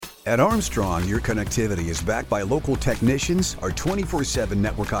At Armstrong, your connectivity is backed by local technicians, our 24/7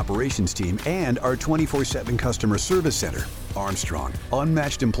 network operations team, and our 24/7 customer service center. Armstrong,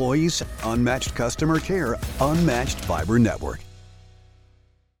 unmatched employees, unmatched customer care, unmatched fiber network.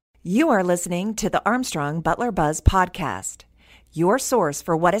 You are listening to the Armstrong Butler Buzz podcast, your source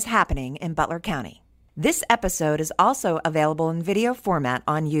for what is happening in Butler County. This episode is also available in video format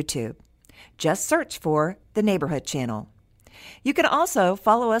on YouTube. Just search for the Neighborhood Channel. You can also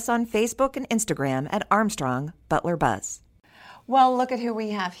follow us on Facebook and Instagram at Armstrong Butler Buzz. Well, look at who we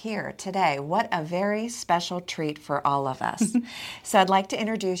have here today. What a very special treat for all of us. So I'd like to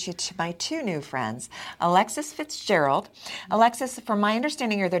introduce you to my two new friends, Alexis Fitzgerald. Alexis, from my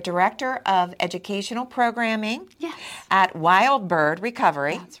understanding, you're the Director of Educational Programming at Wildbird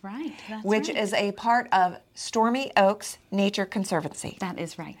Recovery. That's right. Which is a part of Stormy Oaks Nature Conservancy. That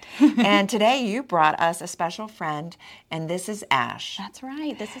is right. And today you brought us a special friend, and this is Ash. That's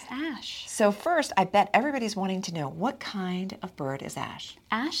right. This is Ash. So first, I bet everybody's wanting to know, what kind of bird is Ash?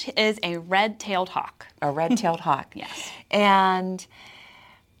 Ash is a red-tailed hawk. A red-tailed hawk. Yes. And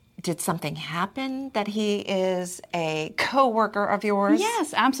did something happen that he is a co-worker of yours?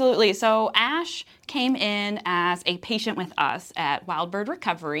 Yes, absolutely. So Ash came in as a patient with us at Wildbird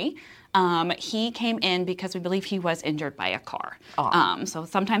Recovery. He came in because we believe he was injured by a car. So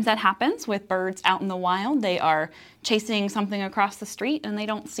sometimes that happens with birds out in the wild. They are chasing something across the street and they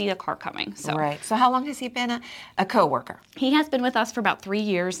don't see a car coming. So. Right. So how long has he been a co-worker? He has been with us for about 3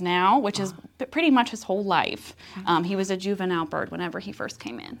 years now, which is pretty much his whole life. He was a juvenile bird whenever he first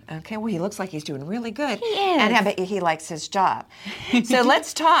came in. Okay. Well, he looks like he's doing really good. He is. And I bet he likes his job. So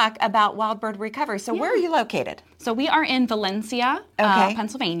let's talk about Wildbird Recovery. So where are you located? So we are in Valencia,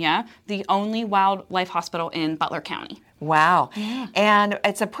 Pennsylvania, the only wildlife hospital in Butler County. Wow. Yeah. And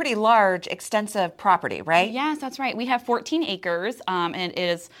it's a pretty large, extensive property, right? Yes, that's right. We have 14 acres, and it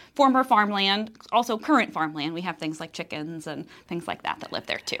is former farmland, also current farmland. We have things like chickens and things like that live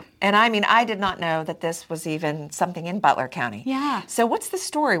there too. And I mean, I did not know that this was even something in Butler County. Yeah. So what's the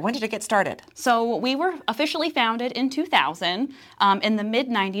story? When did it get started? So we were officially founded in 2000. In the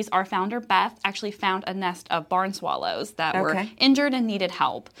mid-90s, our founder, Beth, actually found a nest of barn swallows that were injured and needed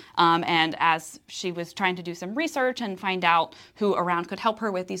help. And as she was trying to do some research and find out who around could help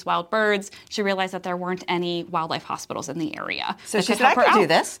her with these wild birds, she realized that there weren't any wildlife hospitals in the area. So she said, I could do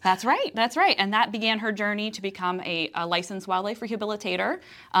this. That's right. And that began her journey to become a licensed wildlife rehabilitator.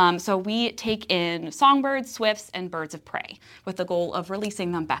 So we take in songbirds, swifts, and birds of prey with the goal of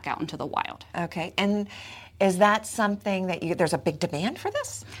releasing them back out into the wild. Okay. And is that something that there's a big demand for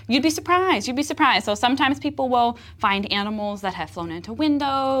this? You'd be surprised. So sometimes people will find animals that have flown into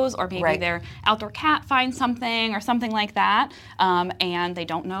windows, or maybe their outdoor cat finds something or something like that, and they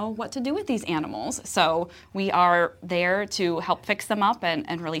don't know what to do with these animals. So we are there to help fix them up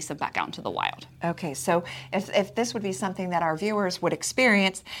and release them back out into the wild. Okay, so if this would be something that our viewers would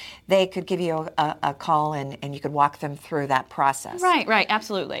experience, they could give you a call and you could walk them through that process. Right,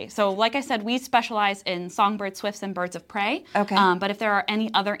 absolutely. So like I said, we specialize in songbirds, swifts, and birds of prey. Okay. But if there are any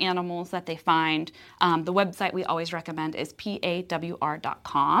other animals that they find, the website we always recommend is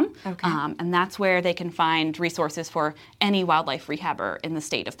pawr.com. Okay. And that's where they can find resources for any wildlife rehabber in the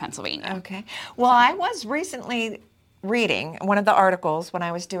state of Pennsylvania. Okay. Well, I was recently reading one of the articles when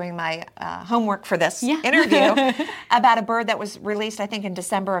I was doing my homework for this interview about a bird that was released, I think, in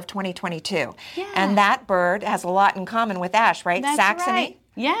December of 2022. Yeah. And that bird has a lot in common with Ash, right? That's Saxony? Right.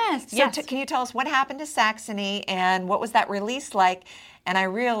 Yes. So can you tell us what happened to Saxony and what was that release like? And I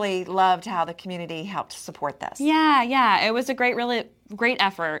really loved how the community helped support this. Yeah. It was a great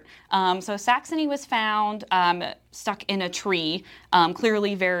effort. So Saxony was found stuck in a tree,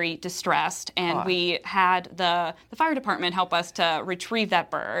 clearly very distressed, and we had the fire department help us to retrieve that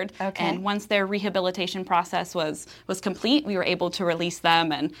bird. Okay. And once their rehabilitation process was complete, we were able to release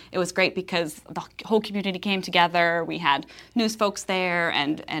them, and it was great because the whole community came together. We had news folks there,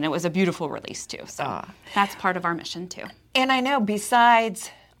 and it was a beautiful release too. So that's part of our mission too. And I know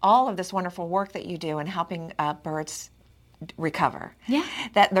besides all of this wonderful work that you do in helping birds recover,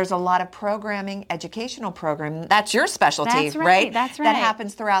 that there's a lot of programming, educational programming. That's your specialty, That's right? That's right. That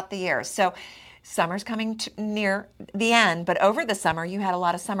happens throughout the year. So summer's coming near the end, but over the summer you had a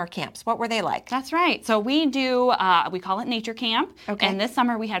lot of summer camps. What were they like? That's right. So we do, we call it Nature Camp. Okay. And this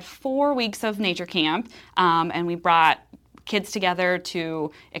summer we had 4 weeks of Nature Camp, and we brought kids together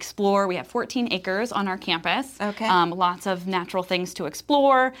to explore. We have 14 acres on our campus. Okay. Lots of natural things to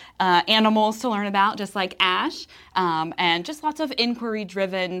explore, animals to learn about, just like Ash, and just lots of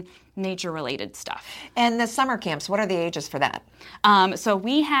inquiry-driven nature-related stuff. And the summer camps, what are the ages for that? So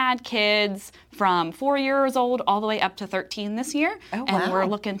we had kids from 4 years old all the way up to 13 this year. Oh, wow. And we're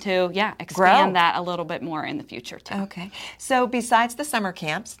looking to, expand that a little bit more in the future, too. Okay. So besides the summer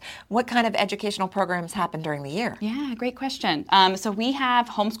camps, what kind of educational programs happen during the year? Yeah, great question. So we have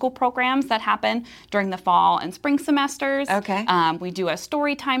homeschool programs that happen during the fall and spring semesters. Okay. We do a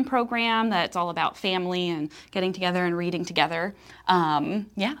story time program that's all about family and getting together and reading together.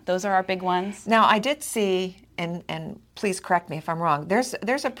 Those are our big ones. Now, I did see, and please correct me if I'm wrong,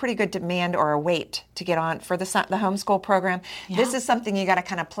 there's a pretty good demand or a wait to get on for the homeschool program. Yeah. This is something you got to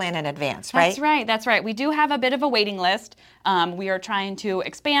kind of plan in advance, right? That's right. We do have a bit of a waiting list. We are trying to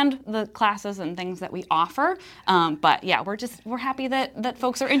expand the classes and things that we offer. But yeah, we're happy that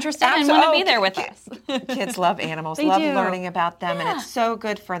folks are interested and want to be there with us. Kids love animals, They love do. learning about them, and it's so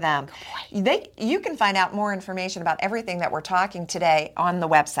good for them. You can find out more information about everything that we're talking today on the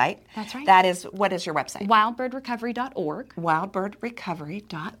website. That's right. What is your website? Wildbirdrecovery.org.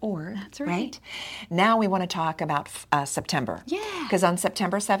 Wildbirdrecovery.org. That's right. Now we want to talk about September. Yeah. Because on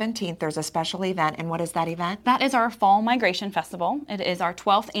September 17th, there's a special event. And what is that event? That is our Fall Migration Festival. It is our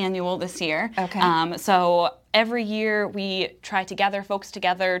 12th annual this year. Okay. So every year we try to gather folks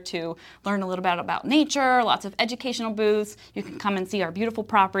together to learn a little bit about nature, lots of educational booths. You can come and see our beautiful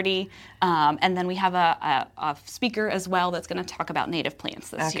property. And then we have a speaker as well that's going to talk about native plants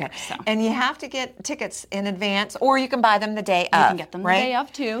this year. So. And you have to get tickets in advance, or you can buy them the day of. You can get them the day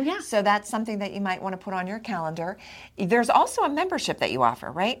of too, yeah. So that's something that you might want to put on your calendar. There's also a membership that you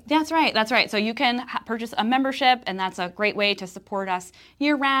offer, right? That's right. So you can purchase a membership, and that's a great way to support us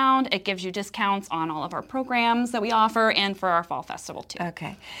year-round. It gives you discounts on all of our programs that we offer and for our fall festival too.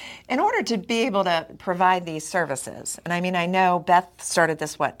 Okay. In order to be able to provide these services, and I mean, I know Beth started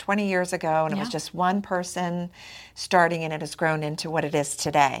this, 20 years ago, and it was just one person starting, and it has grown into what it is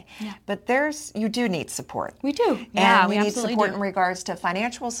today. Yeah. But you do need support. We do. Yeah, we need support in regards to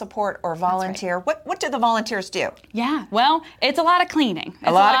financial support or volunteer. Right. What do the volunteers do? Yeah, well, it's a lot of cleaning.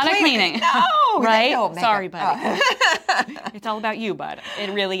 A lot of cleaning. No, right? No, sorry, buddy. It's all about you, bud.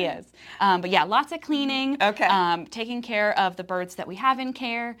 It really is. But yeah, lots of cleaning. Okay. Taking care of the birds that we have in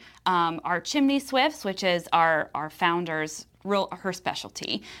care. Our chimney swifts, which is our founder's her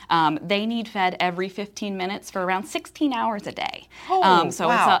specialty. They need fed every 15 minutes for around 16 hours a day. Wow.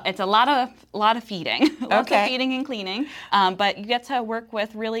 It's a lot of feeding, lots of feeding and cleaning. But you get to work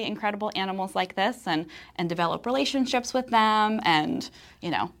with really incredible animals like this and develop relationships with them and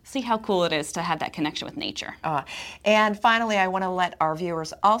see how cool it is to have that connection with nature. And finally, I want to let our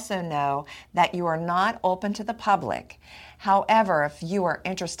viewers also know that you are not open to the public. However, if you are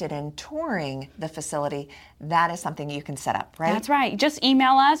interested in touring the facility, that is something you can set up, right? That's right. Just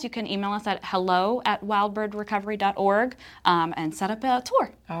email us. You can email us at hello@wildbirdrecovery.org and set up a tour.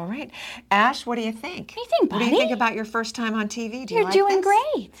 All right. Ash, what do you think? What do you think, buddy? What do you think about your first time on TV? You're doing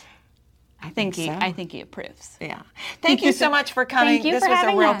great. I think he approves. Yeah. Thank you so much for coming. Thank you this for was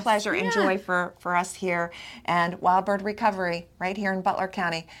having a real us. pleasure and joy for us here. And Wildbird Recovery right here in Butler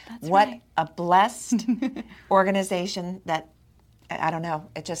County. What a blessed organization that, I don't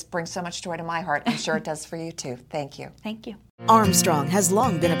know, it just brings so much joy to my heart. I'm sure it does for you too. Thank you. Thank you. Armstrong has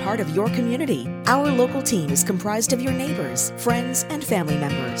long been a part of your community. Our local team is comprised of your neighbors, friends, and family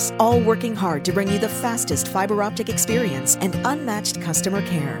members, all working hard to bring you the fastest fiber optic experience and unmatched customer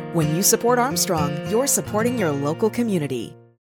care. When you support Armstrong, you're supporting your local community.